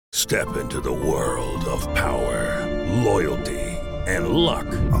Step into the world of power, loyalty, and luck.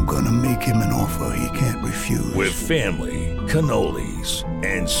 I'm gonna make him an offer he can't refuse. With family, cannolis,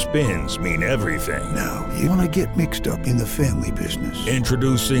 and spins mean everything. Now, you wanna get mixed up in the family business.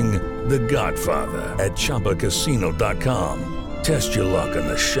 Introducing The Godfather at ChumbaCasino.com. Test your luck in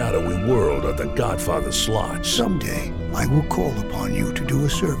the shadowy world of The Godfather slot. Someday, I will call upon you to do a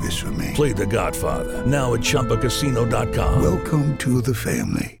service for me. Play The Godfather now at ChumbaCasino.com. Welcome to the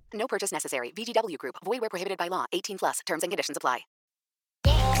family. No purchase necessary. VGW Group. Void where prohibited by law. 18 plus. Terms and conditions apply.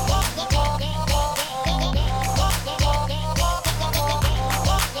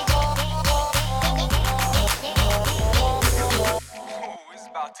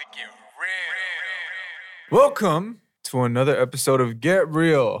 Welcome to another episode of Get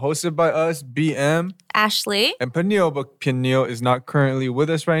Real, hosted by us, BM, Ashley, and Peniel. But Peniel is not currently with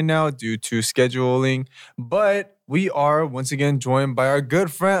us right now due to scheduling. But we are once again joined by our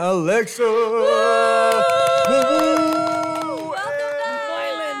good friend Alexa. Welcome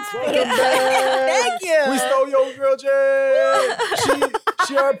back. Thank you. We stole your girl, Jay.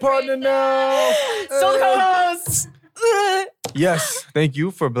 She our partner now. Stole the co-host. Yes, thank you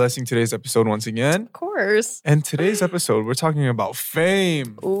for blessing today's episode once again. Of course. And today's episode, we're talking about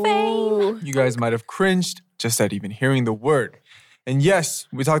fame. Ooh. You guys might have cringed just at even hearing the word. And yes,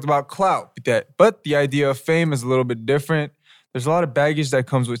 we talked about clout, but the idea of fame is a little bit different. There's a lot of baggage that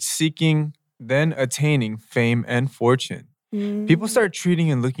comes with seeking, then attaining fame and fortune. People start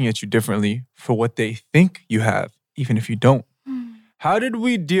treating and looking at you differently for what they think you have, even if you don't. How did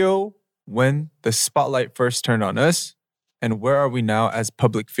we deal when the spotlight first turned on us? And where are we now as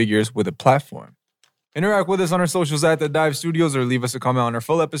public figures with a platform? Interact with us on our socials at The Dive Studios or leave us a comment on our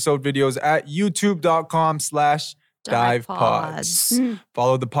full episode videos at youtube.com/divepods.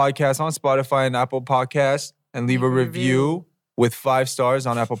 Follow the podcast on Spotify and Apple Podcasts and leave a review with 5 stars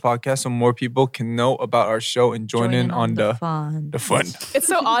on Apple Podcasts so more people can know about our show and join in on the fun. It's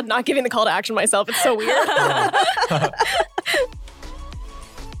so odd not giving the call to action myself. It's so weird.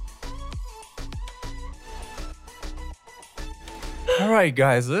 All right,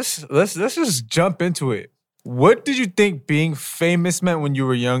 guys, let's just jump into it. What did you think being famous meant when you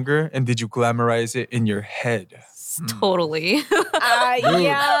were younger, and did you glamorize it in your head? Totally.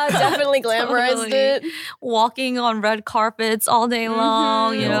 Yeah, definitely glamorized it. Walking on red carpets all day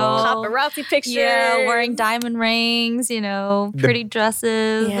long, you know. Paparazzi pictures. Yeah, wearing diamond rings, pretty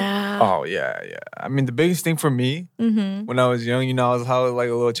dresses. Yeah. Oh, yeah. I mean, the biggest thing for me when I was young, I was like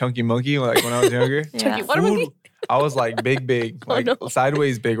a little chunky monkey like when I was younger. Chunky what monkey? I was like big, like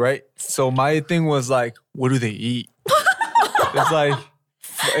sideways big, right? So my thing was like, what do they eat? It's like,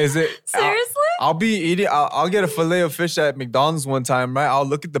 is it... Seriously? I'll be eating, I'll get a filet of fish at McDonald's one time, right? I'll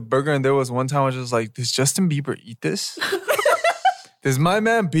look at the burger and there was one time I was just like, does Justin Bieber eat this? Does my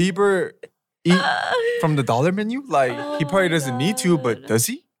man Bieber eat from the dollar menu? Like, he probably doesn't need to, but does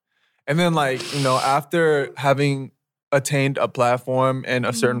he? And then after having attained a platform and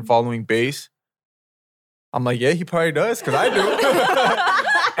a certain following base, I'm like, yeah, he probably does, because I do.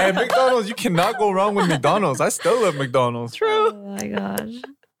 And McDonald's, you cannot go wrong with McDonald's. I still love McDonald's. True. Oh my gosh.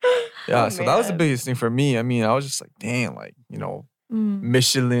 Yeah, so that was the biggest thing for me. I mean, I was just like, damn,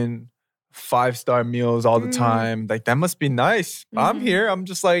 Michelin 5-star meals all the time. Like, that must be nice. I'm here. I'm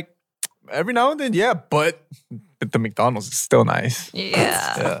just like, every now and then, yeah, but the McDonald's is still nice.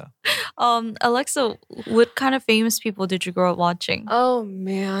 Yeah. Alexa, what kind of famous people did you grow up watching? Oh,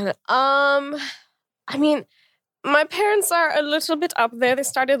 man. I mean, my parents are a little bit up there. They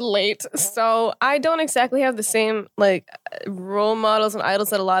started late. So I don't exactly have the same, role models and idols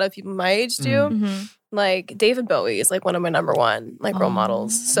that a lot of people my age do. Like, David Bowie is, one of my number one, role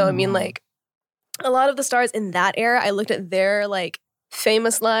models. So, I mean, a lot of the stars in that era, I looked at their,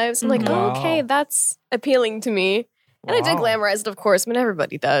 famous lives. I'm like, oh, okay, that's appealing to me. And I did glamorize it, of course. I mean,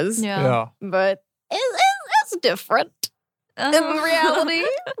 everybody does. Yeah. But it's different in reality.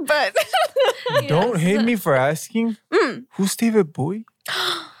 But don't hate me for asking. Who's David Bowie?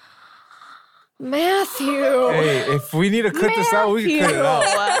 Matthew. Hey, if we need to cut this out, we can cut it out.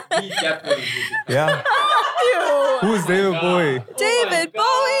 He definitely Yeah. Who's David Bowie? David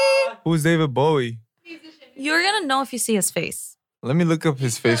Bowie. Who's David Bowie? You're gonna know if you see his face. Let me look up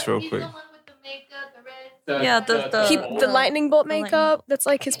his face real quick. Yeah, the lightning bolt makeup. That's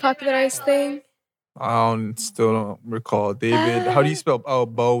his popularized thing. I still don't recall. David, how do you spell? Oh,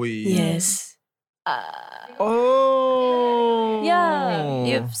 Bowie. Yes. Oh. Yeah.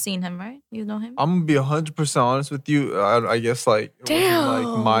 You've seen him, right? You know him? I'm gonna be 100% honest with you. I guess it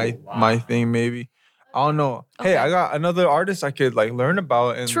Damn. wasn't my thing maybe. I don't know. Hey, I got another artist I could like learn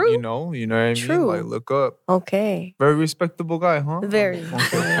about and True. you know what I mean? True. Like look up. Okay. Very respectable guy, huh? Very.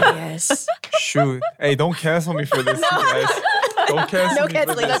 Yes. Shoot. Hey, don't cancel me for this, you guys. Don't cancel No me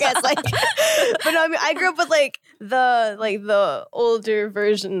canceling, for no this. canceling. But no, I mean, I grew up with the older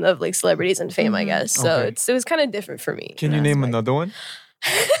version of like celebrities and fame, I guess. So Okay. it was kind of different for me. Can you when I was name like- another one?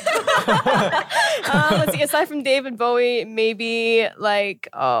 Let's see. Aside from David Bowie, maybe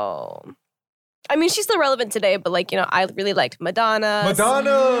I mean, she's still relevant today, but like I really liked Madonna.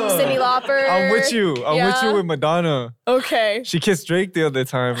 Cyndi Lauper. I'm with you. I'm with Yeah. you with Madonna. Okay. She kissed Drake the other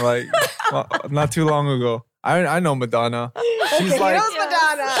time, like not too long ago. I know Madonna. She's like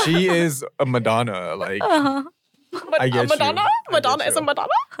Madonna. she is a Madonna. Like I get you. Madonna. I get Madonna is you. a Madonna.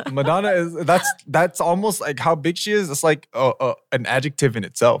 Madonna is that's almost like how big she is. It's like an adjective in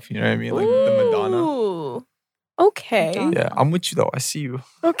itself. You know what I mean? Like the Madonna. Ooh. Okay. Yeah, I'm with you though. I see you.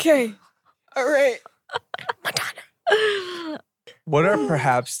 Okay. All right. What are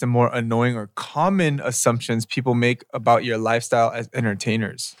perhaps the more annoying or common assumptions people make about your lifestyle as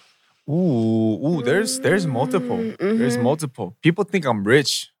entertainers? There's multiple. There's multiple. People think I'm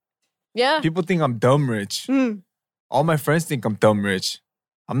rich. Yeah. People think I'm dumb rich. All my friends think I'm dumb rich.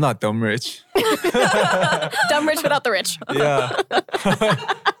 I'm not dumb rich. Dumb rich without the rich. Yeah.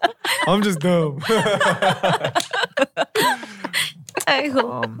 I'm just dumb.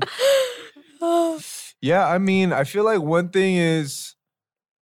 Yeah, I mean, I feel like one thing is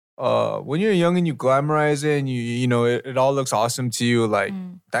when you're young and you glamorize it and you know it all looks awesome to you, like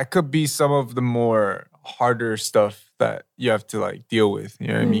that could be some of the more harder stuff that you have to like deal with. You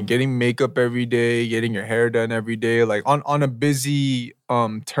know what I mean? Getting makeup every day, getting your hair done every day, like on a busy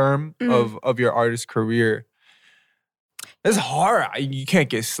term of your artist career. It's hard. You can't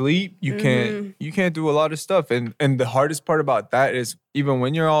get sleep. You can't do a lot of stuff. And the hardest part about that is even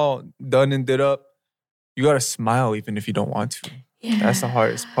when you're all done and did up, you gotta smile even if you don't want to. Yeah. That's the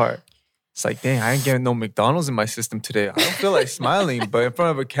hardest part. It's like, dang, I ain't getting no McDonald's in my system today. I don't feel like smiling, but in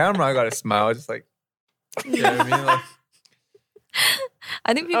front of a camera, I gotta smile. Just like, you know what I mean? Like,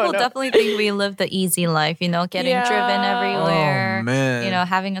 I think people definitely think we live the easy life, getting driven everywhere. oh man.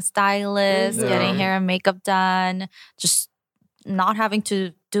 Having a stylist, getting hair and makeup done, just not having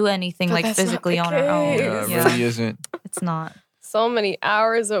to do anything But like that's not physically the on our own. case. Yeah, it really isn't. It's not. So many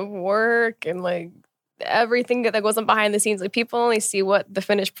hours of work and like everything that goes on behind the scenes. Like people only see what the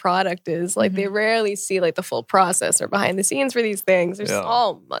finished product is. Like they rarely see like the full process or behind the scenes for these things. There's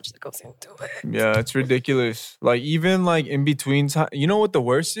so much that goes into it. Yeah, it's ridiculous. Like even like in between time, you know what the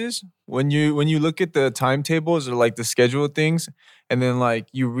worst is? When you look at the timetables or like the schedule of things, and then like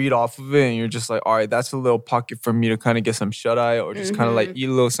you read off of it and you're just like, all right, that's a little pocket for me to kind of get some shut eye or just kind of like eat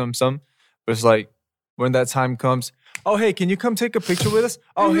a little some. But it's like when that time comes, oh hey, can you come take a picture with us?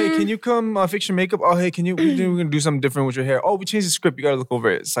 Oh hey, can you come fix your makeup? Oh hey, we're gonna do something different with your hair. Oh, we changed the script. You gotta look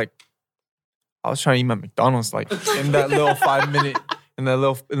over it. It's like I was trying to eat my McDonald's like in that little 5 minute in that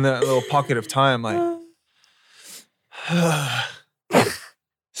little pocket of time. Like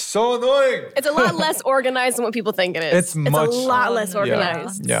so annoying. It's a lot less organized than what people think it is. It's much- a lot less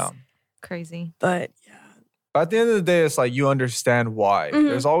organized. Yeah. Crazy. But At the end of the day, it's like you understand why.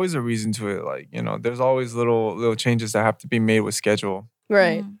 There's always a reason to it. Like, there's always little changes that have to be made with schedule.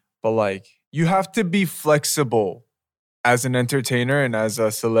 right. But like you have to be flexible as an entertainer and as a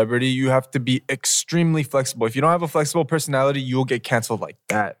celebrity. You have to be extremely flexible. If you don't have a flexible personality, you'll get canceled like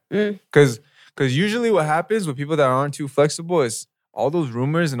that. Because usually what happens with people that aren't too flexible is all those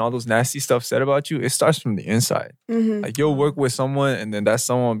rumors and all those nasty stuff said about you, it starts from the inside. Like you'll work with someone and then that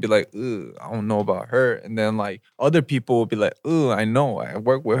someone will be like, ugh, I don't know about her. And then like other people will be like, ugh, I know, I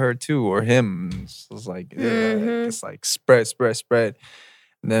work with her too, or him. So it's like, it's like spread.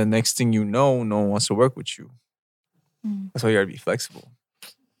 And then next thing you know, no one wants to work with you. That's why you gotta be flexible.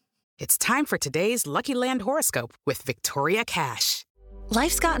 It's time for today's Lucky Land horoscope with Victoria Cash.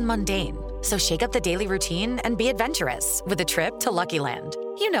 Life's gotten mundane, so shake up the daily routine and be adventurous with a trip to Lucky Land.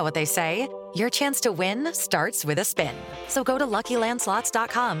 You know what they say, your chance to win starts with a spin. So go to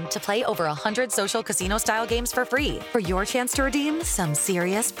LuckyLandSlots.com to play over 100 social casino-style games for free for your chance to redeem some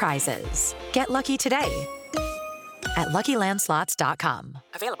serious prizes. Get lucky today at LuckyLandSlots.com.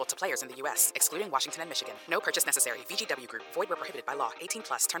 Available to players in the U.S., excluding Washington and Michigan. No purchase necessary. VGW Group. Void where prohibited by law.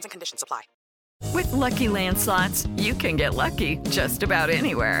 18+. Terms and conditions apply. With Lucky Land Slots, you can get lucky just about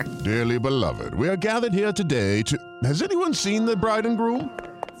anywhere. Dearly beloved, we are gathered here today to... Has anyone seen the bride and groom?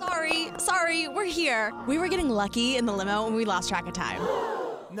 Sorry, we're here. We were getting lucky in the limo and we lost track of time.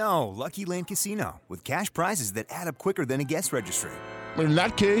 No, Lucky Land Casino, with cash prizes that add up quicker than a guest registry. In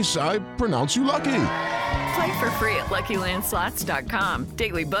that case, I pronounce you lucky. Play for free at LuckyLandSlots.com.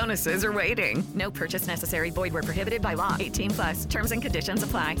 Daily bonuses are waiting. No purchase necessary. Void where prohibited by law. 18 plus. Terms and conditions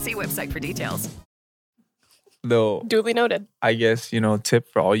apply. See website for details. Though, duly noted. I guess, tip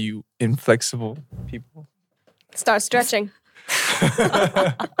for all you inflexible people. Start stretching.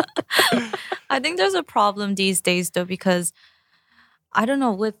 I think there's a problem these days though, because I don't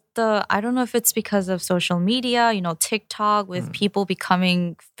know if it's because of social media, TikTok, with people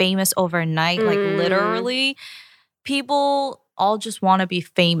becoming famous overnight, like literally people all just want to be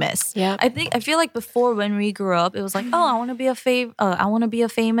famous. Yeah. I feel like before, when we grew up, it was like, oh, I want to be a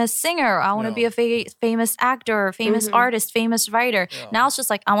famous singer, I want to be a famous actor, famous artist, famous writer. Yeah. Now it's just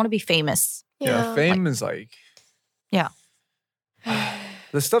like, I want to be famous. Yeah, fame is like yeah.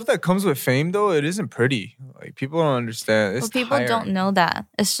 The stuff that comes with fame, though, it isn't pretty. Like, people don't understand. It's people tiring. don't know that.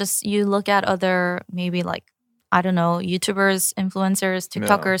 It's just, you look at other, maybe like, I don't know, YouTubers, influencers,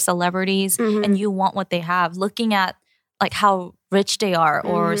 TikTokers, celebrities, and you want what they have. Looking at like how rich they are,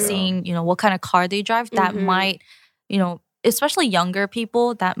 or seeing, what kind of car they drive, that might, especially younger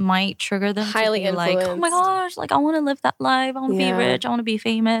people, that might trigger them highly to be like, oh my gosh, like I want to live that life. I want to be rich. I want to be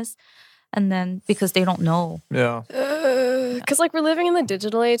famous. And then because they don't know. Yeah. Because like we're living in the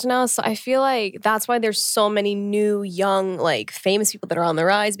digital age now. So I feel like that's why there's so many new, young, like famous people that are on the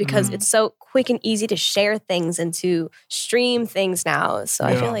rise, because it's so quick and easy to share things and to stream things now. So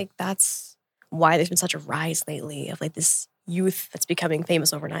I feel like that's why there's been such a rise lately of like this youth that's becoming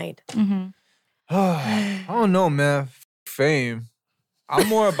famous overnight. I don't know, man. Fame. I'm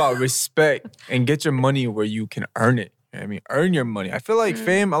more about respect and get your money where you can earn it. You know what I mean, earn your money. I feel like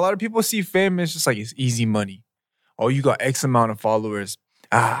fame, a lot of people see fame as just like it's easy money. Oh, you got X amount of followers.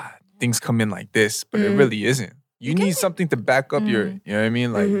 Things come in like this, but it really isn't. You need something to back up your, you know what I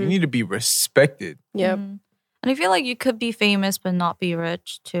mean? Like, you need to be respected. Yep. And I feel like you could be famous but not be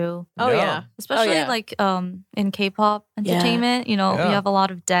rich too. Oh, yeah. Especially like in K-pop entertainment, you have a lot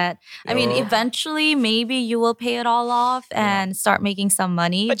of debt. I mean, eventually maybe you will pay it all off and start making some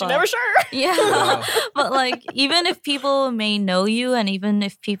money. But you're never sure. Yeah. But like, even if people may know you and even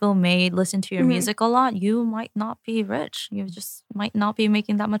if people may listen to your music a lot, you might not be rich. You just might not be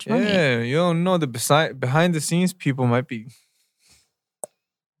making that much money. Yeah, you don't know. Behind the scenes people might be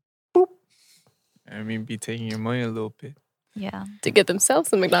be taking your money a little bit. Yeah. To get themselves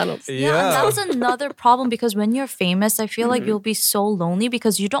some McDonald's. Yeah, and that's another problem, because when you're famous, I feel like you'll be so lonely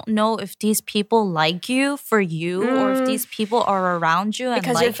because you don't know if these people like you for you or if these people are around you and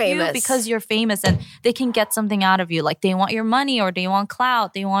because like you're famous. you because you're famous and they can get something out of you. Like they want your money or they want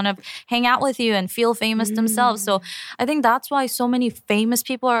clout. They want to hang out with you and feel famous themselves. So I think that's why so many famous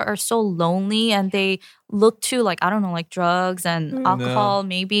people are so lonely, and they look to like, I don't know, like drugs and alcohol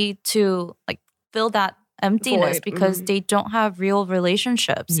maybe to like fill that emptiness because they don't have real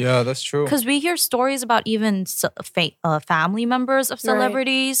relationships. Yeah, that's true. Because we hear stories about even family members of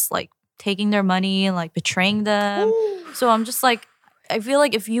celebrities like taking their money and like betraying them. So I'm just like, I feel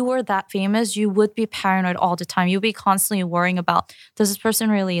like if you were that famous, you would be paranoid all the time. You'd be constantly worrying about, does this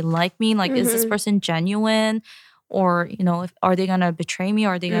person really like me? Like, is this person genuine? Or, are they going to betray me?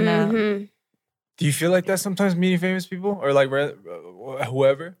 Or are they going to... Do you feel like that sometimes meeting famous people or like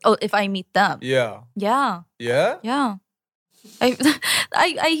whoever? Oh, if I meet them. Yeah. Yeah. Yeah? Yeah.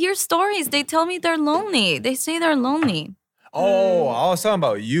 I hear stories. They tell me they're lonely. They say they're lonely. Oh, I was talking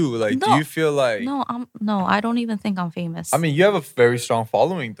about you. Like, do you feel like... No, I don't even think I'm famous. I mean, you have a very strong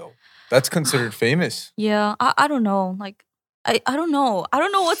following though. That's considered famous. Yeah, I don't know. Like, I don't know. I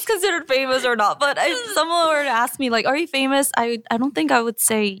don't know what's considered famous or not. But if someone were to ask me, like, are you famous? I don't think I would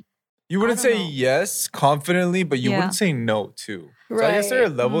say... You wouldn't say yes confidently, but you wouldn't say no too. So I guess there are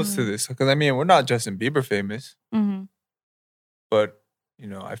levels to this. Because I mean, we're not Justin Bieber famous. But,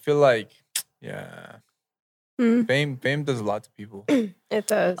 I feel like, fame does a lot to people. It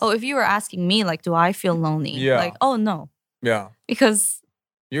does. Oh, if you were asking me, like, do I feel lonely? Yeah. Like, oh, no. Yeah. Because...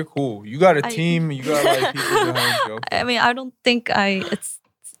 You're cool. You got a team. You got like people behind you. Okay. I mean, I don't think I'm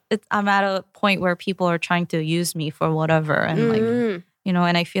at a point where people are trying to use me for whatever. And like...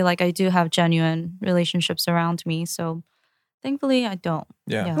 and I feel like I do have genuine relationships around me. So thankfully, I don't.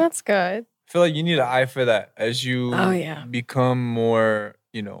 Yeah. That's good. I feel like you need an eye for that as you become more,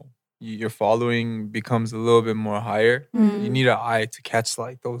 your following becomes a little bit more higher. You need an eye to catch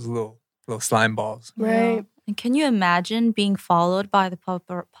like those little slime balls. Right. Yeah. And can you imagine being followed by the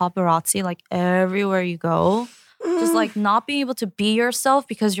paparazzi like everywhere you go? Just like not being able to be yourself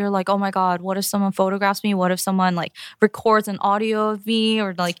because you're like, oh my God, what if someone photographs me? What if someone like records an audio of me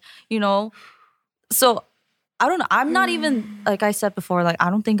or like, So I don't know. I'm not even, like I said before, like I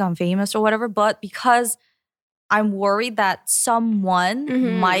don't think I'm famous or whatever, but because I'm worried that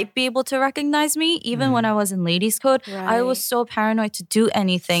someone might be able to recognize me. Even when I was in ladies' code, I was so paranoid to do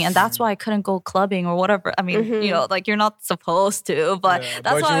anything. And that's why I couldn't go clubbing or whatever. I mean, you know, like you're not supposed to, but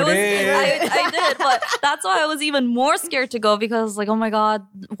that's why I did. But that's why I was even more scared to go because like, oh my God,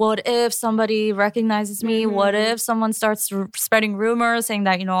 what if somebody recognizes me? What if someone starts spreading rumors saying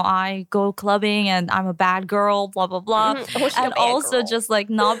that, you know, I go clubbing and I'm a bad girl, blah, blah, blah. And also just like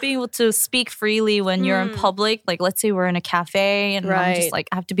not being able to speak freely when you're in public. Like, let's say we're in a cafe and I'm just like,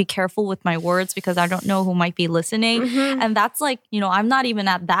 I have to be careful with my words because I don't know who might be listening. And that's like, you know, I'm not even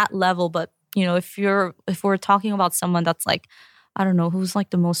at that level. But, you know, if we're talking about someone that's like, I don't know, who's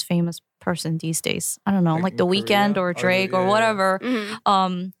like the most famous person these days? I don't know, like The Weeknd or Drake or whatever.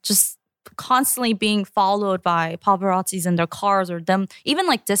 Just constantly being followed by paparazzis in their cars or them, even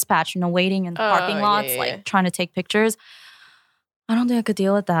like dispatch, you know, waiting in parking lots, like trying to take pictures. I don't think I could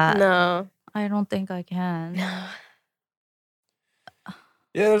deal with that. No. I don't think I can. Yeah,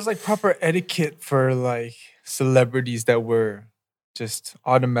 there's like proper etiquette for like celebrities that were just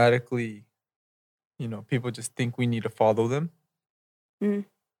automatically, you know, people just think we need to follow them.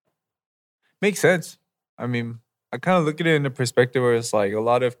 Makes sense. I mean, I kind of look at it in the perspective where it's like a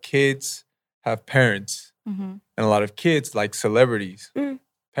lot of kids have parents and a lot of kids like celebrities.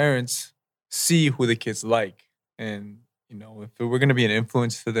 Parents see who the kids like. And, you know, if we're going to be an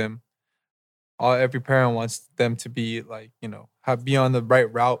influence to them, every parent wants them to be like, you know, be on the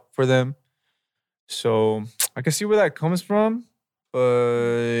right route for them. So I can see where that comes from,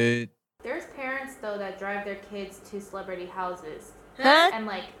 but there's parents though that drive their kids to celebrity houses and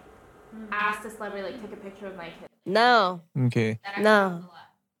like ask the celebrity like take a picture of my kid. No. Okay. No.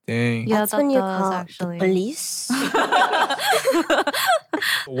 Dang. Yeah, that's when you call actually. The police.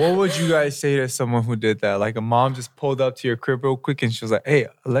 What would you guys say to someone who did that? Like a mom just pulled up to your crib real quick and she was like, "Hey,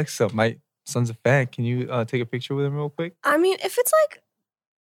 Alexa, my son's a fan. Can you take a picture with him real quick?" I mean, if it's like,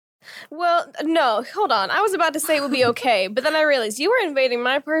 well, no, hold on. I was about to say it would be okay, but then I realized you were invading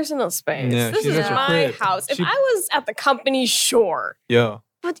my personal space. Yeah, this she's is at your my crib. house. If I was at the company, sure. Yeah.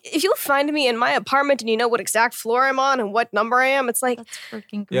 But if you find me in my apartment and you know what exact floor I'm on and what number I am, it's like, that's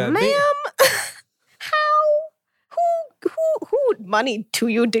freaking Yeah, ma'am, who money to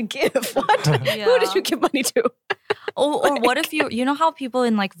you to give? What? Who did you give money to? Or what if you know how people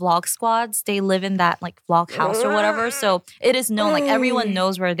in like vlog squads, they live in that like vlog house or whatever. So it is known, like everyone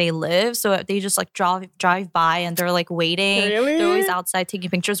knows where they live. So they just like drive by and they're like waiting. Really? They're always outside taking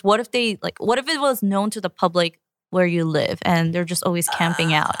pictures. What if it was known to the public where you live and they're just always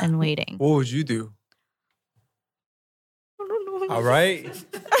camping out and waiting? What would you do? I don't know. All right.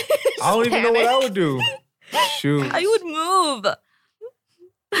 I don't even know what I would do. Shoot. I would move.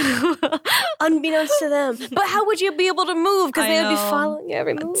 Unbeknownst to them. But how would you be able to move? Because they would be know. following you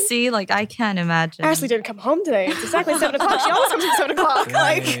every move. See, like I can't imagine. Ashley didn't come home today. It's exactly 7 o'clock. She always comes at 7 o'clock.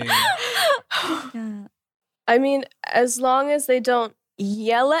 Like, Yeah. I mean, as long as they don't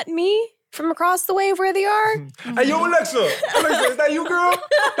yell at me from across the way of where they are. Hey, yo, Alexa. Alexa, is that you, girl?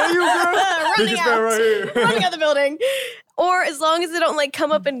 That you, girl? Running Biggest fan right here. running out the building. Or as long as they don't like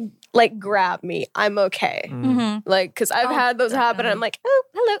come up and like grab me, I'm okay. Like, because I've had those happen and I'm like, oh,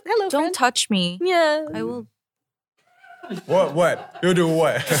 hello, Don't friend. touch me. Yeah. I will. What? You'll do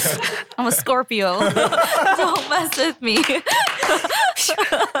what? I'm a Scorpio. Don't mess with me.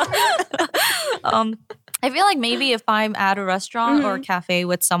 I feel like maybe if I'm at a restaurant or a cafe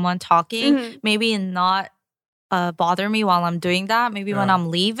with someone talking, maybe not bother me while I'm doing that. Maybe when I'm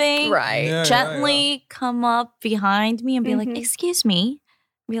leaving, Right. Yeah, gently come up behind me and be like, "Excuse me."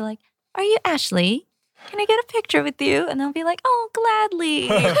 Be like, "Are you Ashley? Can I get a picture with you?" And I'll be like, "Oh, gladly." You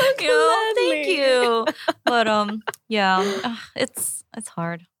know, thank you. But yeah, it's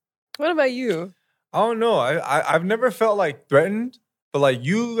hard. What about you? I don't know. I've never felt like threatened, but like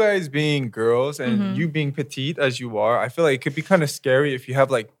you guys being girls and you being petite as you are, I feel like it could be kind of scary if you have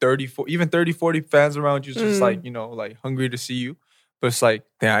like 30, 40 fans around you just like, you know, like hungry to see you. But it's like,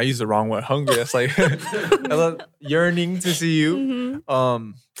 damn, I used the wrong word, hungry. That's like yearning to see you.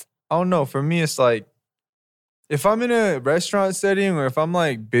 I don't know. For me, it's like, if I'm in a restaurant setting or if I'm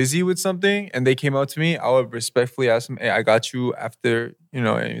like busy with something and they came out to me, I would respectfully ask them, "Hey, I got you after, you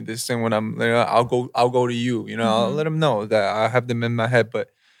know, this thing when I'm, I'll go to you, you know, I'll let them know that I have them in my head." But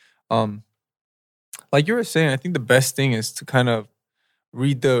like you were saying, I think the best thing is to kind of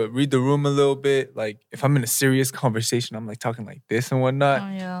read the room a little bit. Like if I'm in a serious conversation, I'm like talking like this and whatnot.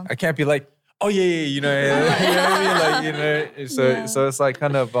 Oh, yeah. I can't be like, "Oh yeah, you know, you know what I mean?" Like, you know, so it's like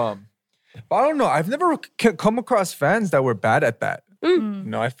kind of but I don't know. I've never come across fans that were bad at that. You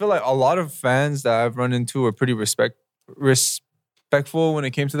know, I feel like a lot of fans that I've run into are pretty respectful when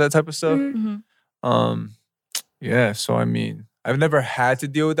it came to that type of stuff. Yeah, so I mean, I've never had to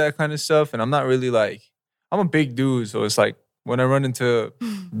deal with that kind of stuff, and I'm not really like, I'm a big dude, so it's like when I run into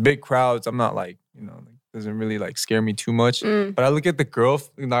big crowds, I'm not like, like, doesn't really like scare me too much. But I look at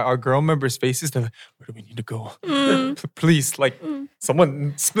our girl members' faces, they're like, where do we need to go? Please, like,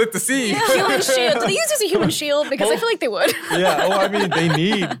 someone split the scene. Human shield. Do they use a human shield? Because I feel like they would. Yeah, I mean, they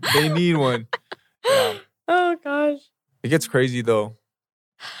need one. Yeah. Oh, gosh. It gets crazy though.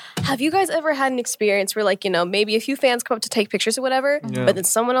 Have you guys ever had an experience where, like, maybe a few fans come up to take pictures or whatever, but then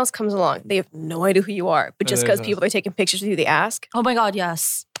someone else comes along, they have no idea who you are, but just because people are taking pictures with you, they ask? Oh my God,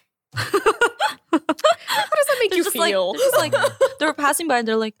 yes. How does that make you feel? Like they were passing by and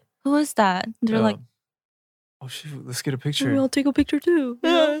they're like, who is that? And they're like, oh shoot, let's get a picture. Maybe I'll take a picture too.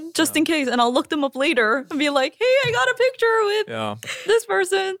 Yeah. Just in case. And I'll look them up later and be like, hey, I got a picture with this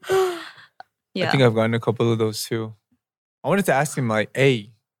person. I think I've gotten a couple of those too. I wanted to ask him like,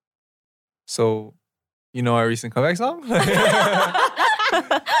 hey, so our recent comeback song?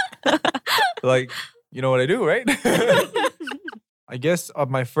 Like, you know what I do, right? I guess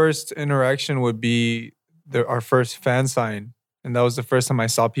my first interaction would be our first fan sign. And that was the first time I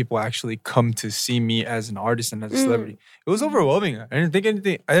saw people actually come to see me as an artist and as a celebrity. It was overwhelming. I didn't think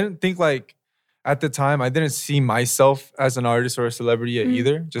anything. I didn't think like at the time, I didn't see myself as an artist or a celebrity yet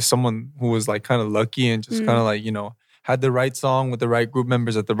either. Just someone who was like kind of lucky and just kind of like, had the right song with the right group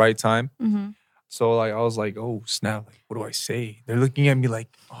members at the right time. So like I was like, oh snap, like what do I say? They're looking at me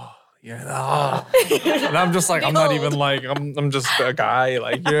like, oh yeah, and I'm just like, I'm not even like, I'm just a guy,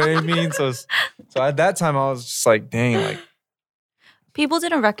 like, you know what I mean? So at that time I was just like, dang, like. People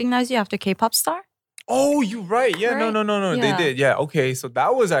didn't recognize you after K-pop star? Oh, you're right. Yeah, right? No. Yeah. They did. Yeah, okay. So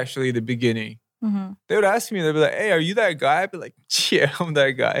that was actually the beginning. They would ask me, they'd be like, hey, are you that guy? I'd be like, yeah, I'm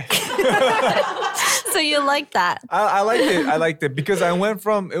that guy. So you like that? I liked it because I went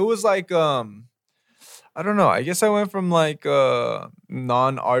from, it was like, I don't know. I guess I went from like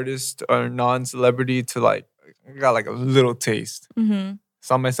non-artist or non-celebrity to like, I got like a little taste.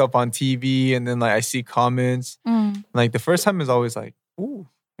 Saw myself on TV and then like I see comments. Like the first time is always like, ooh,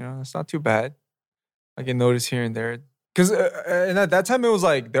 it's not too bad. I get noticed here and there. Because and at that time it was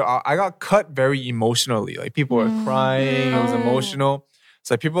like, I got cut very emotionally. Like people were crying. It was emotional.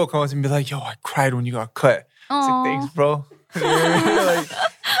 So like people would come up to me and be like, yo, I cried when you got cut. It's like, thanks, bro. Like,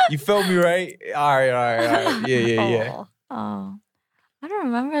 you felt me, right? All right. Yeah. Oh, I don't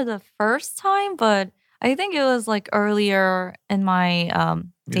remember the first time, but I think it was like earlier in my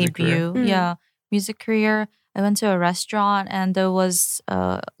debut. Music career. I went to a restaurant and there was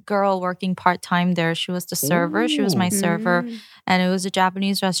a girl working part-time there. She was the server. She was my server. And it was a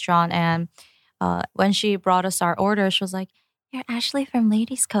Japanese restaurant. And when she brought us our order, she was like, you're Ashley from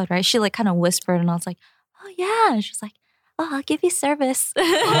Ladies Code, right? She like kind of whispered and I was like, oh yeah. And she was like, oh, I'll give you service. She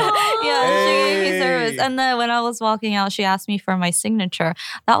gave me service. And then when I was walking out, she asked me for my signature.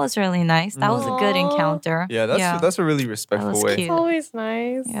 That was really nice. That was a good encounter. Yeah, that's a really respectful way. It's always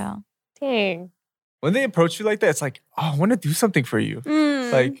nice. Yeah. Dang. When they approach you like that, it's like, oh, I want to do something for you.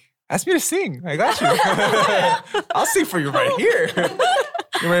 Like, ask me to sing. I got you. I'll sing for you right here.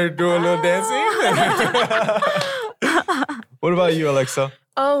 You ready to do a little dancing? What about you, Alexa?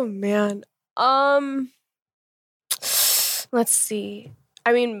 Oh, man. Let's see.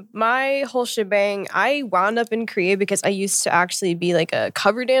 I mean, my whole shebang, I wound up in Korea because I used to actually be like a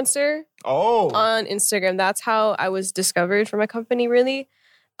cover dancer on Instagram. That's how I was discovered for my company, really.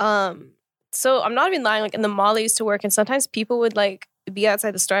 So I'm not even lying. Like in the mall I used to work, and sometimes people would like be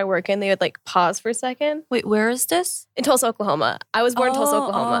outside the store I work in. They would like pause for a second. Wait, where is this? In Tulsa, Oklahoma. I was born in Tulsa,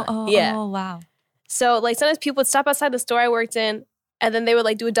 Oklahoma. Yeah. Oh, wow. So like sometimes people would stop outside the store I worked in, and then they would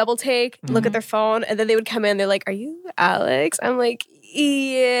like do a double take, look at their phone, and then they would come in. They're like, "Are you Alex?" I'm like,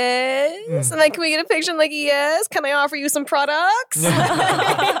 "Yes." And like, "Can we get a picture?" I'm like, "Yes." "Can I offer you some products?"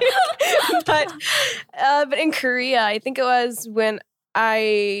 But in Korea, I think it was when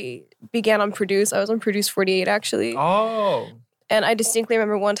I began on Produce. I was on Produce 48 actually. Oh. And I distinctly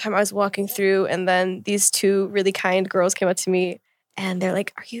remember one time I was walking through, and then these two really kind girls came up to me, and they're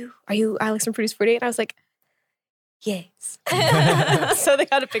like, "Are you Alex from Produce 48?" And I was like, yes. So they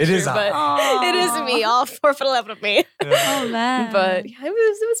got a picture, it is me, all 4 foot 11 of me. Oh man. But yeah, it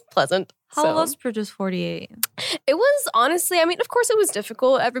was pleasant. How was Produce 48? It was honestly, I mean, of course it was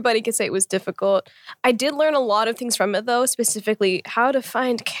difficult. Everybody could say it was difficult. I did learn a lot of things from it though, specifically how to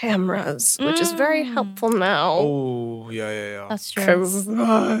find cameras, which is very helpful now. Oh, yeah. That's true. 'Cause,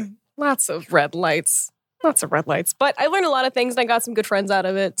 lots of red lights. But I learned a lot of things and I got some good friends out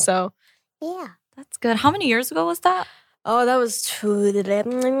of it. So yeah. That's good. How many years ago was that? Oh, that was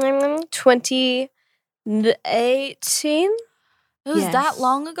 2018. It was that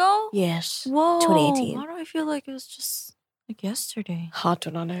long ago? Yes. Whoa. 2018. Why do I feel like it was just like yesterday? Hot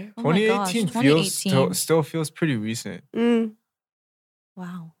on it. Oh my gosh, 2018 still feels pretty recent.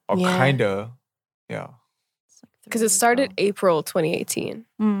 Wow. Or Yeah. kinda. Yeah. Because it started April 2018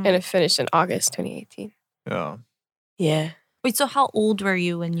 and it finished in August 2018. Yeah. Yeah. Wait, so how old were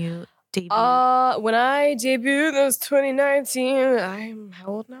you when you debuted? When I debuted, it was 2019. I'm how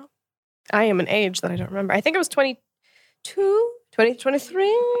old now? I am an age that I don't remember. I think it was 22,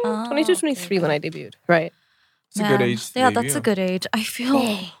 23, 22, 23 when I debuted. Right. It's a good age to Yeah, debut. that's a good age. I feel.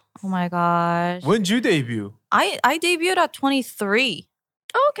 Oh my gosh. When did you debut? I debuted at 23.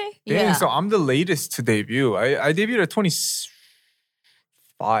 Oh, okay. Dang, so I'm the latest to debut. I debuted at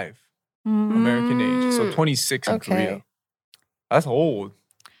 25 American age. So 26 in Korea. That's old.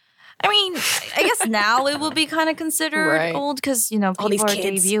 I mean, I guess now it will be kind of considered Right. old because, you know, All these people are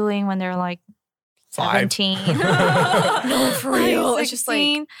kids. debuting when they're like 5. 17. No, for real. Like It's just like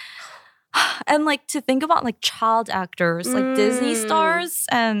 16. And like to think about like child actors, like Disney stars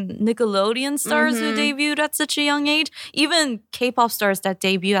and Nickelodeon stars who debuted at such a young age, even K-pop stars that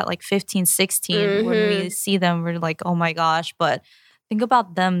debut at like 15, 16, when we see them, we're like, oh my gosh. But think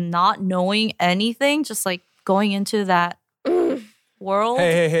about them not knowing anything, just like going into that world.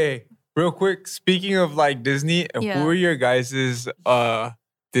 Hey. Real quick, speaking of like Disney, Yeah. who are your guys'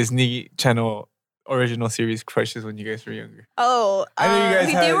 Disney Channel original series crushes when you guys were younger? Oh, I know you guys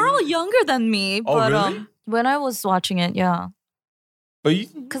They had... were all younger than me, Oh, but really? when I was watching it, yeah. But you...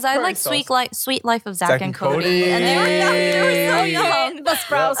 Because I like Sweet Life of Zack Zack and and Cody. Cody. And they were young. They were so young. The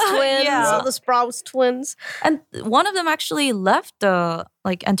Sprouse twins. Yeah. The Sprouse twins. And one of them actually left the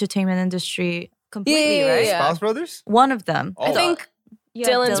like entertainment industry completely, Yeah. right? Sprouse Brothers? One of them. Oh. I think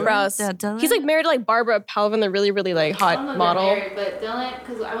Dylan Sprouse. Yeah, Dylan. He's like married to like Barbara Palvin, the really, really like hot I don't know if model. they're married, but Dylan,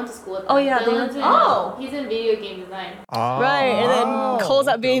 because I went to school with them. Oh, yeah, they Dylan's went in, to- he's in video game design. Right, and then Cole's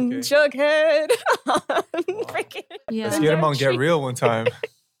out being Jughead. Freaking Yeah. Let's get him on Get Real one time.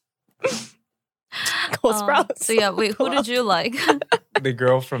 Cole Sprouse. So yeah, wait, who did you like? The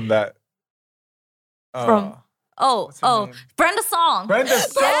girl from that... From Brenda Song. Brenda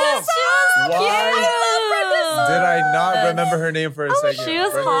Song! Why did I not remember her name for a second? She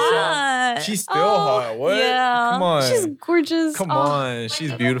was Brenda hot. Song. She's still hot. What? yeah. Come on. She's gorgeous. Come Oh. on.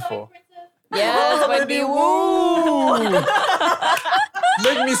 She's beautiful. Yes, Wendy Woo.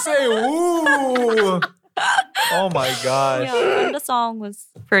 Make me say woo. Oh my gosh. Yeah, Brenda Song was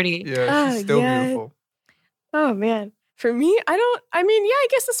pretty. Yeah, she's still yeah. beautiful. Oh man. For me, I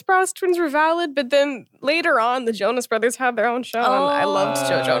guess the Sprouse twins were valid, but then later on, the Jonas Brothers had their own show, and I loved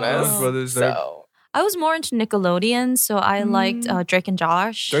Joe Jonas. Jonas Brothers, they're- So I was more into Nickelodeon, so I liked Drake and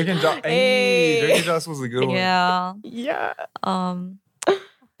Josh. Drake and Josh. Hey. Drake and Josh was a good one. Yeah. yeah.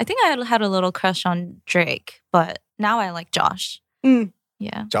 I think I had a little crush on Drake, but now I like Josh.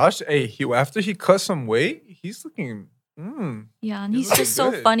 Yeah. Josh, after he cut some weight, he's looking. Yeah, and He's he's just so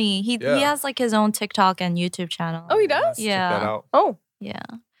looking good. funny. He Yeah. has like his own TikTok and YouTube channel. Oh, he does? Yeah. Check that out. Oh. Yeah.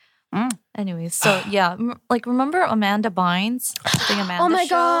 Anyways, so yeah, like remember Amanda Bynes? The Amanda Oh my Show?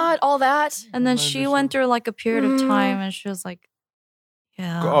 God, all that. And then she went through like a period of time, and she was like,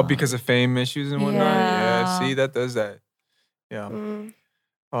 yeah. Oh, because of fame issues and whatnot. Yeah. Yeah. See, that does that. Yeah.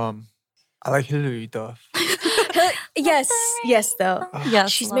 I like Hillary Duff. Yes, though.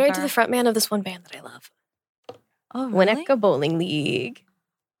 Yes, She's love married to her. the frontman of this one band that I love. Oh, really? Winnetka Bowling League.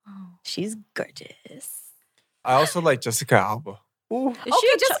 She's gorgeous. I also like Jessica Alba. Is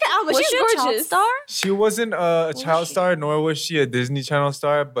Jessica Alba, was she's she a child gorgeous. star? She wasn't a child star, nor was she a Disney Channel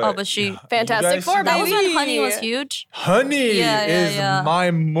star. But But she Fantastic guys Four, should- that was when baby. Honey was huge. Honey Yeah, yeah, is yeah. my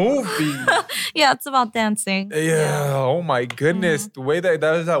movie. Yeah, it's about dancing. Yeah. Oh my goodness. The way that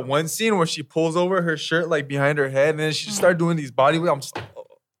was that one scene where she pulls over her shirt like behind her head and then she started doing these body weight. I'm just like,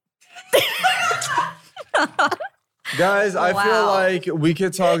 Guys, I feel Wow. like we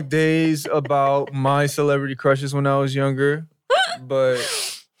could talk days about my celebrity crushes when I was younger. But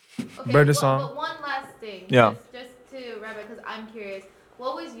Brenda Song. But one last thing. Yeah. Just to wrap it, because I'm curious.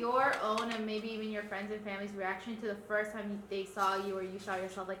 What was your own and maybe even your friends and family's reaction to the first time they saw you or you saw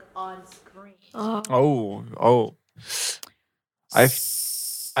yourself like on screen? Oh. I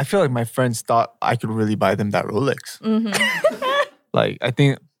feel like my friends thought I could really buy them that Rolex. Like, I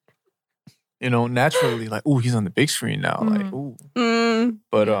think, naturally, like, ooh, he's on the big screen now. Like, ooh.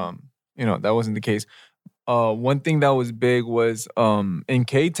 But, that wasn't the case. One thing that was big was in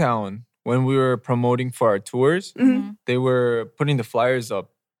K-Town, when we were promoting for our tours, they were putting the flyers up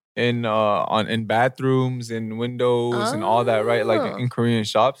in bathrooms and windows and all that, right? Like in Korean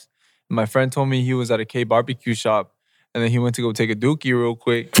shops. And my friend told me he was at a K barbecue shop and then he went to go take a dookie real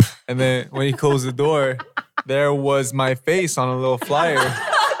quick. And then when he closed the door, there was my face on a little flyer.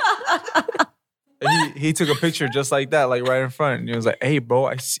 And he took a picture just like that, like right in front. And he was like, "Hey, bro,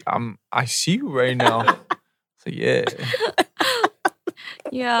 I see you right now." So yeah.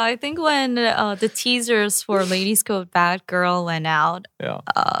 Yeah, I think when the teasers for Ladies Code Bad Girl went out,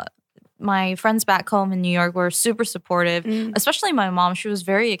 my friends back home in New York were super supportive, especially my mom. She was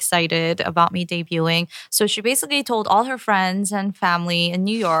very excited about me debuting. So she basically told all her friends and family in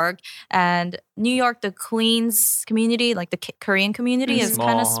New York. And New York, the Queens community, like the Korean community, is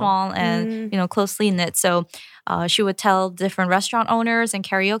kind of small and, closely knit. So she would tell different restaurant owners and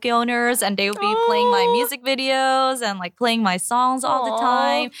karaoke owners, and they would be playing my music videos and like playing my songs all the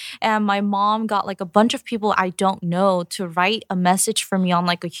time. And my mom got like a bunch of people I don't know to write a message for me on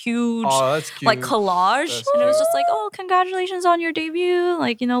like a huge like collage. And it was just like, "Oh, congratulations on your debut.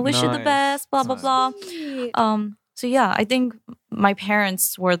 Like, wish you the best, blah, blah, blah." So yeah, I think my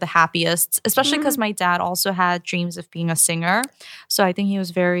parents were the happiest, especially because my dad also had dreams of being a singer. So I think he was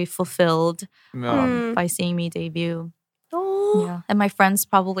very fulfilled by seeing me debut. Yeah. And my friends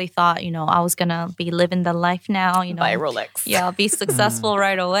probably thought, I was going to be living the life now. Buy a Rolex. Yeah, be successful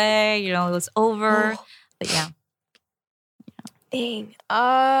right away. It was over. But yeah. Dang.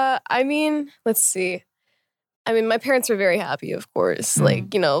 I mean, let's see. I mean, my parents were very happy, of course.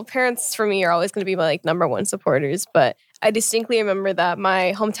 Like, parents for me are always going to be my like number one supporters. But I distinctly remember that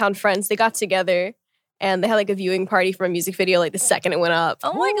my hometown friends, they got together and they had like a viewing party for a music video like the second it went up.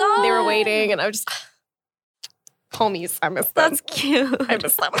 Oh my God. They were waiting and I was just, homies, I miss them. That's cute. I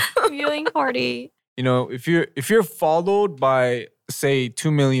miss them. Viewing party. If you're followed by, say,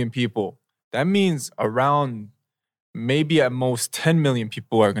 2 million people, that means around maybe at most 10 million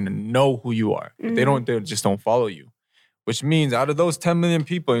people are going to know who you are. They just don't follow you. Which means out of those 10 million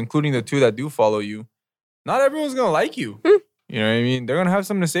people, including the 2 that do follow you, not everyone's going to like you. You know what I mean? They're going to have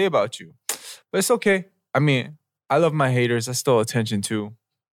something to say about you. But it's okay. I mean, I love my haters. I still attention too.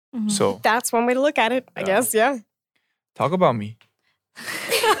 So that's one way to look at it, I guess. Yeah. Talk about me.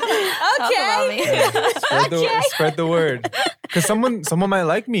 Okay. Spread the word. Because someone might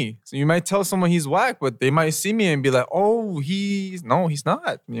like me. So you might tell someone he's whack, but they might see me and be like, "Oh, he's not." You know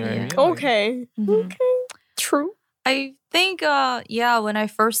what I mean? Okay. Okay. True. I think, when I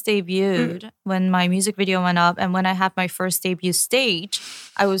first debuted, when my music video went up and when I had my first debut stage,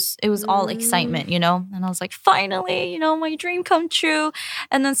 it was all excitement, And I was like, finally, my dream come true.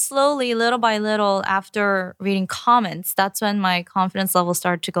 And then slowly, little by little, after reading comments, that's when my confidence level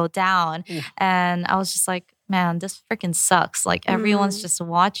started to go down. And I was just like, man, this freaking sucks. Like everyone's just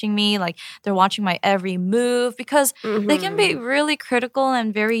watching me. Like they're watching my every move because they can be really critical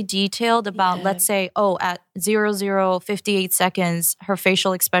and very detailed about, let's say, at 00:58 seconds, her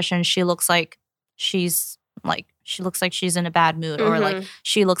facial expression, she looks like she's in a bad mood or like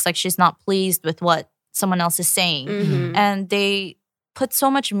she looks like she's not pleased with what someone else is saying. And they put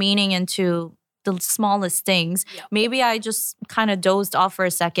so much meaning into the smallest things. Maybe I just kind of dozed off for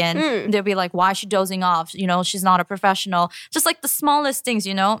a second. They'll be like, "Why is she dozing off? She's not a professional." Just like the smallest things,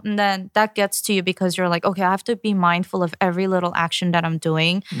 And then that gets to you because you're like, okay, I have to be mindful of every little action that I'm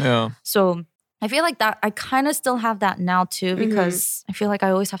doing. Yeah. So I feel like that I kind of still have that now too because I feel like I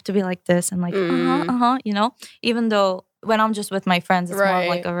always have to be like this and like, even though when I'm just with my friends, it's more of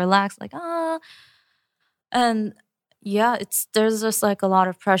like a relaxed, like, And yeah, there's just like a lot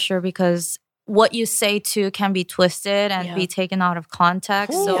of pressure because what you say too can be twisted and be taken out of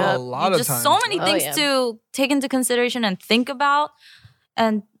context. So a lot of times. So many things to take into consideration and think about,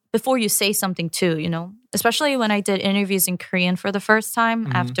 and before you say something too, Especially when I did interviews in Korean for the first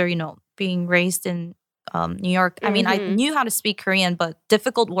time after being raised in New York. I mean, I knew how to speak Korean, but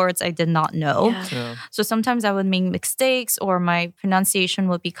difficult words I did not know. So sometimes I would make mistakes, or my pronunciation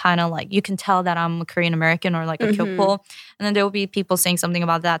would be kind of like, you can tell that I'm a Korean American or like a Kyopo. And then there will be people saying something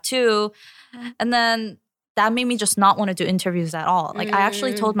about that too. And then that made me just not want to do interviews at all. Like I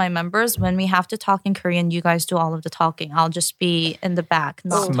actually told my members, when we have to talk in Korean, you guys do all of the talking. I'll just be in the back,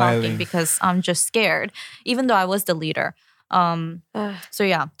 not talking because I'm just scared, even though I was the leader. So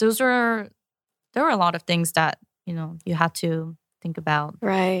yeah, there were a lot of things that, you had to think about.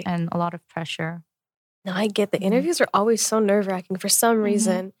 Right. And a lot of pressure. No, I get the interviews are always so nerve-wracking for some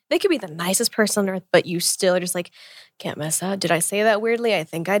reason. They could be the nicest person on earth, but you still are just like, can't mess up. Did I say that weirdly? I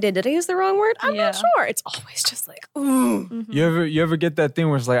think I did. Did I use the wrong word? I'm not sure. It's always just like, ooh. You ever get that thing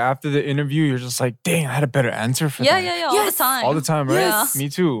where it's like after the interview, you're just like, dang, I had a better answer for that. Yeah. All the time. All the time, right? Yes. Me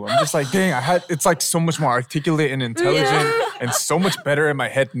too. I'm just like, dang, it's like so much more articulate and intelligent and so much better in my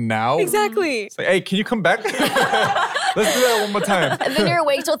head now. Exactly. It's like, hey, can you come back? Let's do that one more time. And then you're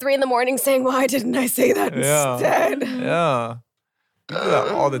awake till 3 a.m. saying, why didn't I say that instead? Yeah. I do that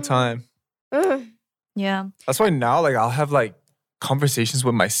all the time. Yeah. That's why now, like, I'll have like conversations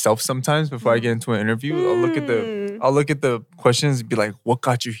with myself sometimes before I get into an interview. I'll look at the questions and be like, "What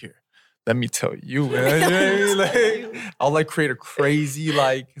got you here? Let me tell you." You know what I mean? Like, I'll like create a crazy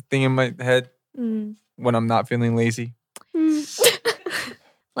like thing in my head when I'm not feeling lazy.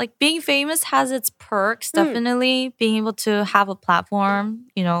 Like being famous has its perks, definitely. Being able to have a platform,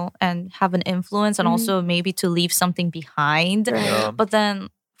 you know, and have an influence and also maybe to leave something behind. Yeah. But then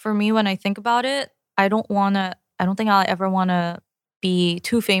for me, when I think about it, I don't think I'll ever want to be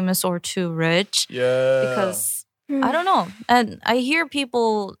too famous or too rich. Yeah. Because I don't know. And I hear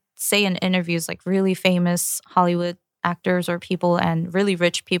people say in interviews, like really famous Hollywood actors or people and really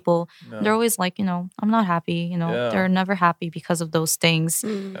rich people, they're always like, you know, I'm not happy. You know, they're never happy because of those things.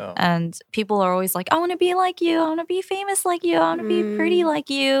 And people are always like, I want to be like you. I want to be famous like you. I want to be pretty like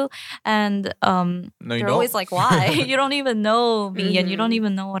you. And they're always like, why? You don't even know me and you don't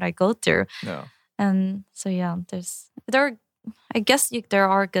even know what I go through. No. And so, yeah, I guess there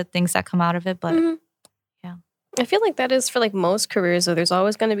are good things that come out of it, but yeah. I feel like that is for like most careers, so there's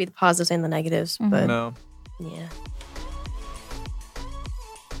always going to be the positives and the negatives. But yeah.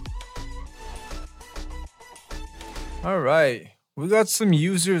 All right. We got some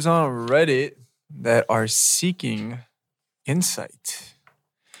users on Reddit that are seeking insight.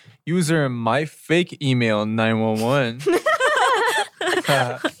 User my fake email 911.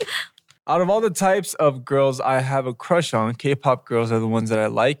 Out of all the types of girls I have a crush on, K-pop girls are the ones that I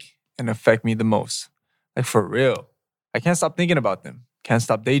like and affect me the most. Like for real. I can't stop thinking about them. Can't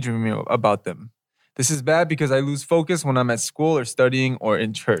stop daydreaming about them. This is bad because I lose focus when I'm at school or studying or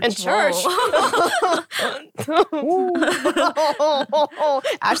in church. In church?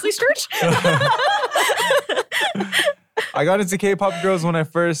 Ashley's church? I got into K-pop girls when I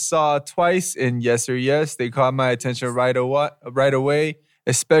first saw Twice in Yes or Yes. They caught my attention right away,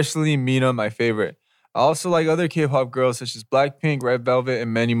 especially Mina, my favorite. I also like other K-pop girls such as Blackpink, Red Velvet,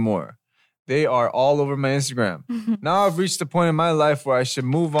 and many more. They are all over my Instagram. Now I've reached a point in my life where I should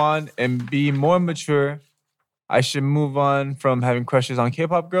move on and be more mature. I should move on from having crushes on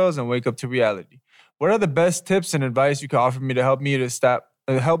K-pop girls and wake up to reality. What are the best tips and advice you can offer me to help me stop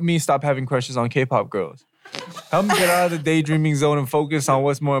having crushes on K-pop girls? Help me get out of the daydreaming zone and focus on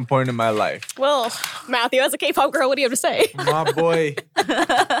what's more important in my life. Well, Matthew, as a K-pop girl, what do you have to say?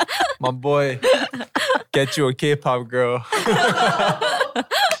 My boy, get you a K-pop girl.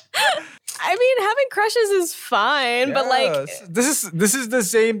 I mean, having crushes is fine, but like this is the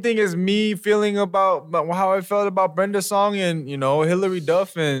same thing as me feeling about how I felt about Brenda Song and Hilary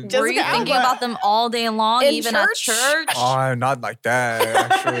Duff and. Were you thinking about them all day long, even at church? Oh, not like that.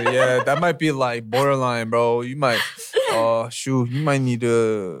 Actually, yeah, that might be like borderline, bro. You might, you might need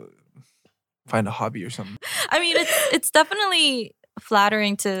to find a hobby or something. I mean, it's definitely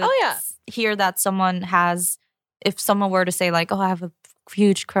flattering to hear that someone has. If someone were to say like, "Oh, I have a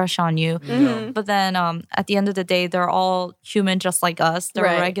huge crush on you," but then at the end of the day, they're all human just like us. They're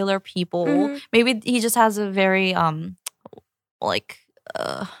regular people. Maybe he just has a very what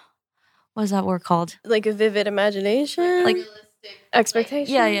is that word called? Like a vivid imagination, like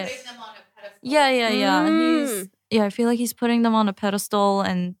expectation. Yeah. And I feel like he's putting them on a pedestal,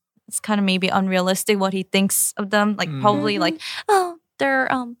 and it's kind of maybe unrealistic what he thinks of them. Like probably like, oh, they're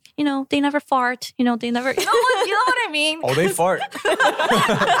they never fart. They never. You know what I mean? Oh, they fart.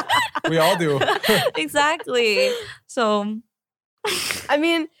 We all do. Exactly. So, I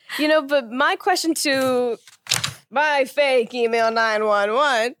mean, but my question to my fake email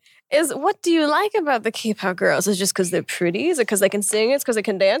 911 is, what do you like about the K-pop girls? Is it just because they're pretty? Is it because they can sing? It's because they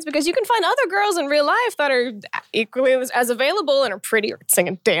can dance? Because you can find other girls in real life that are equally as available and are pretty or sing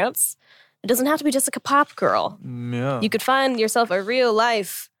and dance. It doesn't have to be just like a pop girl. Yeah. You could find yourself a real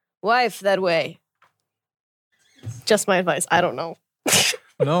life wife that way. Just my advice. I don't know.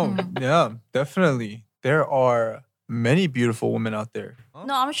 No, yeah, definitely. There are many beautiful women out there.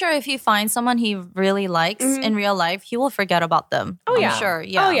 No, I'm sure if he finds someone he really likes in real life, he will forget about them. Oh, yeah. I'm sure.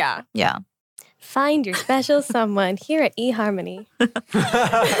 Yeah. Oh, yeah. Yeah. Find your special someone here at eHarmony.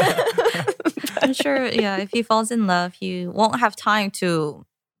 I'm sure, if he falls in love, he won't have time to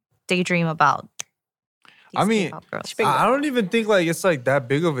daydream about. I mean, I don't even think like it's like that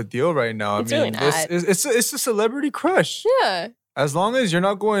big of a deal right now. It's I mean, really not. It's a celebrity crush. Yeah. As long as you're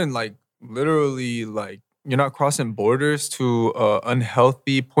not going like literally like you're not crossing borders to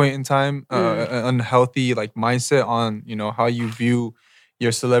unhealthy point in time, unhealthy like mindset on how you view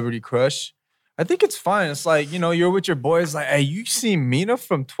your celebrity crush. I think it's fine. It's like, you're with your boys, like, hey, you seen Mina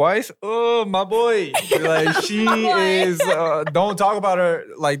from Twice? Oh, my boy. Like, she is, don't talk about her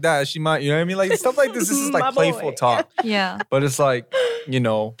like that. She might, you know what I mean? Like, stuff like this is like playful talk. Yeah. But it's like,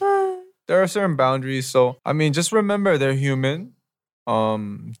 there are certain boundaries. So, I mean, just remember they're human.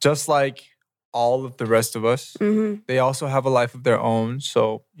 Just like all of the rest of us. Mm-hmm. They also have a life of their own.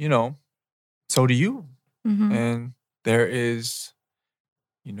 So, you know, so do you. Mhm. And there is,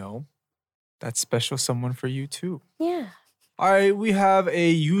 you know, that special someone for you too. Yeah. All right, we have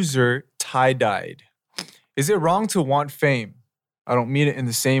a user tie-dyed. Is it wrong to want fame? I don't mean it in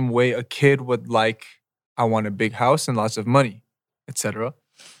the same way a kid would like, I want a big house and lots of money, etc.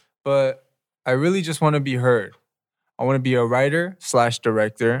 But I really just want to be heard. I want to be a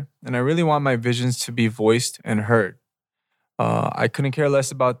writer/director, and I really want my visions to be voiced and heard. I couldn't care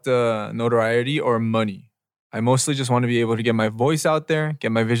less about the notoriety or money. I mostly just want to be able to get my voice out there,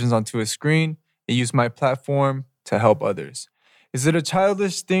 get my visions onto a screen, and use my platform to help others. Is it a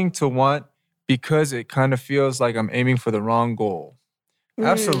childish thing to want because it kind of feels like I'm aiming for the wrong goal?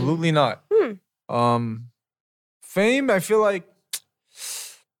 Absolutely not. Fame, I feel like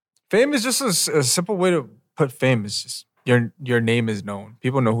fame is just a simple way to put fame. It's just your name is known.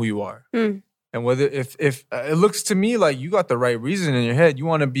 People know who you are. And whether if it looks to me like you got the right reason in your head, you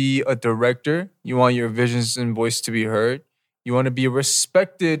want to be a director, you want your visions and voice to be heard, you want to be a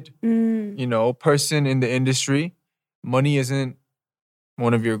respected, you know, person in the industry. Money isn't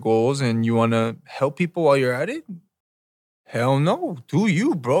one of your goals, and you want to help people while you're at it. Hell no, do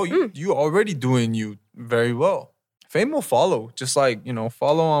you, bro? You already doing you very well. Fame will follow, just like, you know,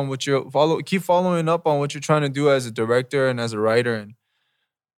 keep following up on what you're trying to do as a director and as a writer. And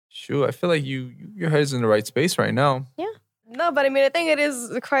shoot, I feel like your head's in the right space right now. Yeah. No, but I mean, I think it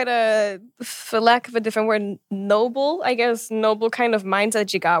is quite a, for lack of a different word, noble kind of mindset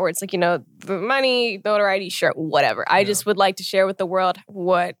that you got, where it's like, you know, the money, notoriety, sure, whatever. I just would like to share with the world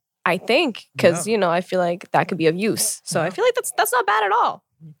what I think, because, you know, I feel like that could be of use. So I feel like that's not bad at all.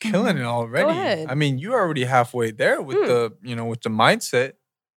 Killing it already. Go ahead. I mean, you're already halfway there with the mindset.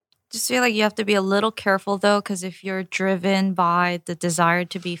 Just feel like you have to be a little careful though, because if you're driven by the desire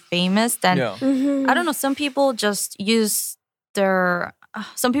to be famous, then I don't know. Some people just use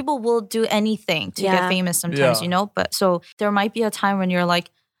some people will do anything to get famous sometimes, you know. But so there might be a time when you're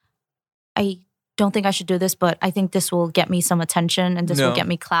like, I don't think I should do this, but I think this will get me some attention and this will get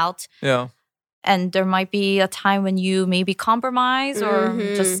me clout. Yeah. And there might be a time when you maybe compromise or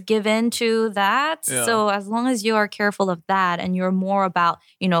just give in to that. Yeah. So as long as you are careful of that and you're more about,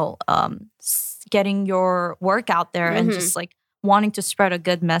 you know, getting your work out there and just like wanting to spread a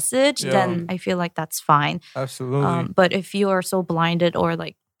good message, then I feel like that's fine. Absolutely. But if you are so blinded or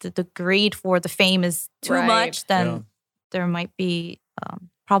like the greed for the fame is too much, then there might be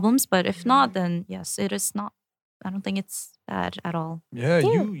problems. But if not, then yes, it is not. I don't think it's bad at all. Yeah,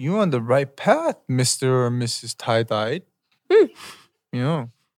 you on the right path, Mr. or Mrs. Tie-Dyed. You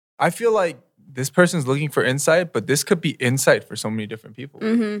know, I feel like this person's looking for insight, but this could be insight for so many different people.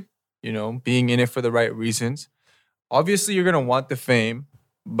 You know, being in it for the right reasons. Obviously, you're going to want the fame,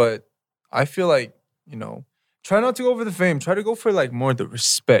 but I feel like, you know, try not to go for the fame. Try to go for like more the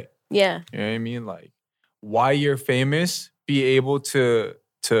respect. Yeah. You know what I mean? Like, why you're famous, be able to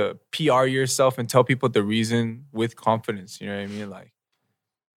PR yourself and tell people the reason with confidence. You know what I mean? Like,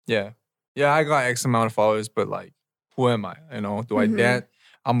 yeah, I got X amount of followers, but like, who am I? You know, do I dance?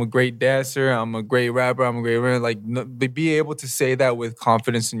 I'm a great dancer. I'm a great rapper. I'm a great rapper. Like, be able to say that with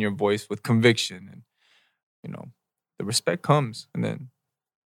confidence in your voice, with conviction, and you know, the respect comes, and then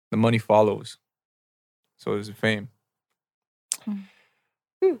the money follows. So does the fame.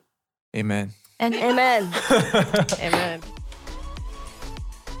 Amen. And amen. Amen.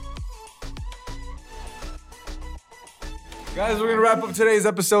 Guys, we're going to wrap up today's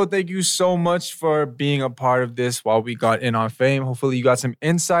episode. Thank you so much for being a part of this while we got in on fame. Hopefully you got some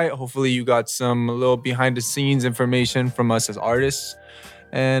insight. Hopefully you got some little behind the scenes information from us as artists.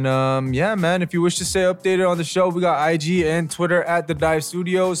 And yeah, man, if you wish to stay updated on the show, we got IG and Twitter at The Dive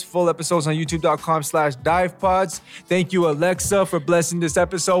Studios. Full episodes on youtube.com/divepods. Thank you, Alexa, for blessing this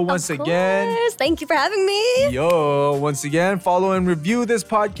episode once again. Thank you for having me. Yo, once again, follow and review this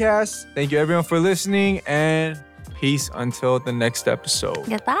podcast. Thank you, everyone, for listening, and peace until the next episode.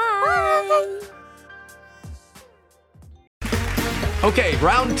 Goodbye. Okay,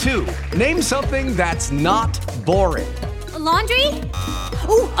 round two. Name something that's not boring. A laundry?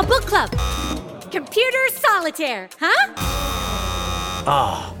 Ooh, a book club. Computer solitaire, huh?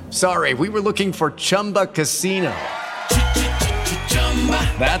 Ah, sorry, we were looking for Chumba Casino.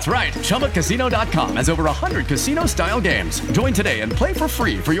 That's right, ChumbaCasino.com has over 100 casino-style games. Join today and play for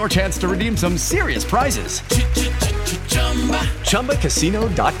free for your chance to redeem some serious prizes.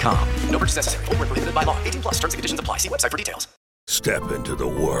 ChumbaCasino.com. No purchase necessary. Void where prohibited by law. 18+. Terms and conditions apply. See website for details. Step into the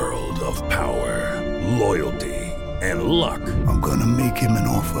world of power, loyalty, and luck. I'm gonna make him an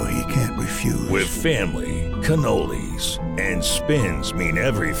offer he can't refuse. With family, cannolis, and spins mean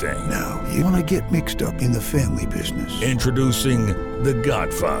everything. Now, you wanna get mixed up in the family business. Introducing The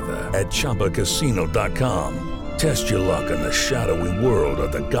Godfather at ChumbaCasino.com. Test your luck in the shadowy world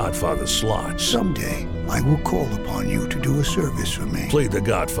of The Godfather slot. Someday, I will call upon you to do a service for me. Play The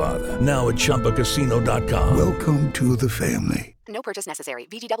Godfather now at ChumbaCasino.com. Welcome to the family. No purchase necessary.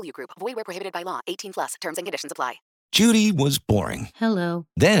 VGW Group. Void where prohibited by law. 18+. Terms and conditions apply. Judy was boring. Hello.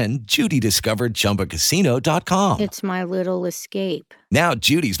 Then Judy discovered ChumbaCasino.com. It's my little escape. Now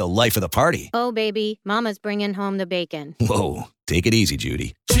Judy's the life of the party. Oh, baby, mama's bringing home the bacon. Whoa, take it easy,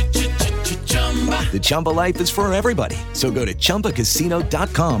 Judy. The Chumba life is for everybody. So go to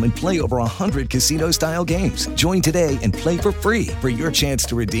ChumbaCasino.com and play over 100 casino-style games. Join today and play for free for your chance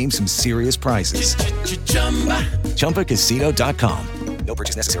to redeem some serious prizes. ChumbaCasino.com. No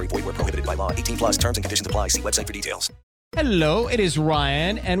purchase necessary. Void where prohibited by law. 18+. Terms and conditions apply. See website for details. Hello, it is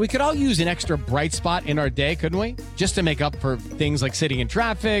Ryan, and we could all use an extra bright spot in our day, couldn't we? Just to make up for things like sitting in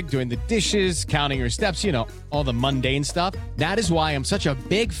traffic, doing the dishes, counting your steps, you know, all the mundane stuff. That is why I'm such a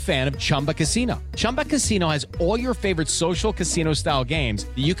big fan of Chumba Casino. Chumba Casino has all your favorite social casino-style games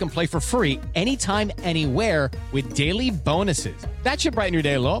that you can play for free anytime, anywhere with daily bonuses. That should brighten your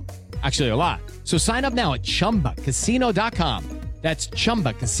day a little. Actually, a lot. So sign up now at ChumbaCasino.com. That's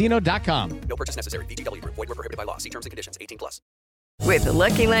ChumbaCasino.com. No purchase necessary. VGW Group. Void where prohibited by law. See terms and conditions. 18+. With the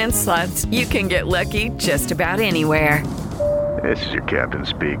Lucky Land Slots, you can get lucky just about anywhere. This is your captain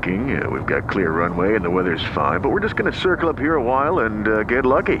speaking. We've got clear runway and the weather's fine, but we're just going to circle up here a while and get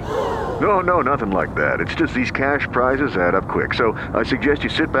lucky. No, nothing like that. It's just these cash prizes add up quick. So I suggest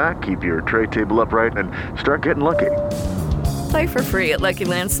you sit back, keep your tray table upright, and start getting lucky. Play for free at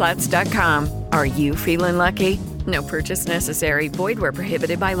LuckyLandSlots.com. Are you feeling lucky? No purchase necessary. Void where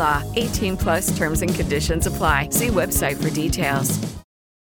prohibited by law. 18+ terms and conditions apply. See website for details.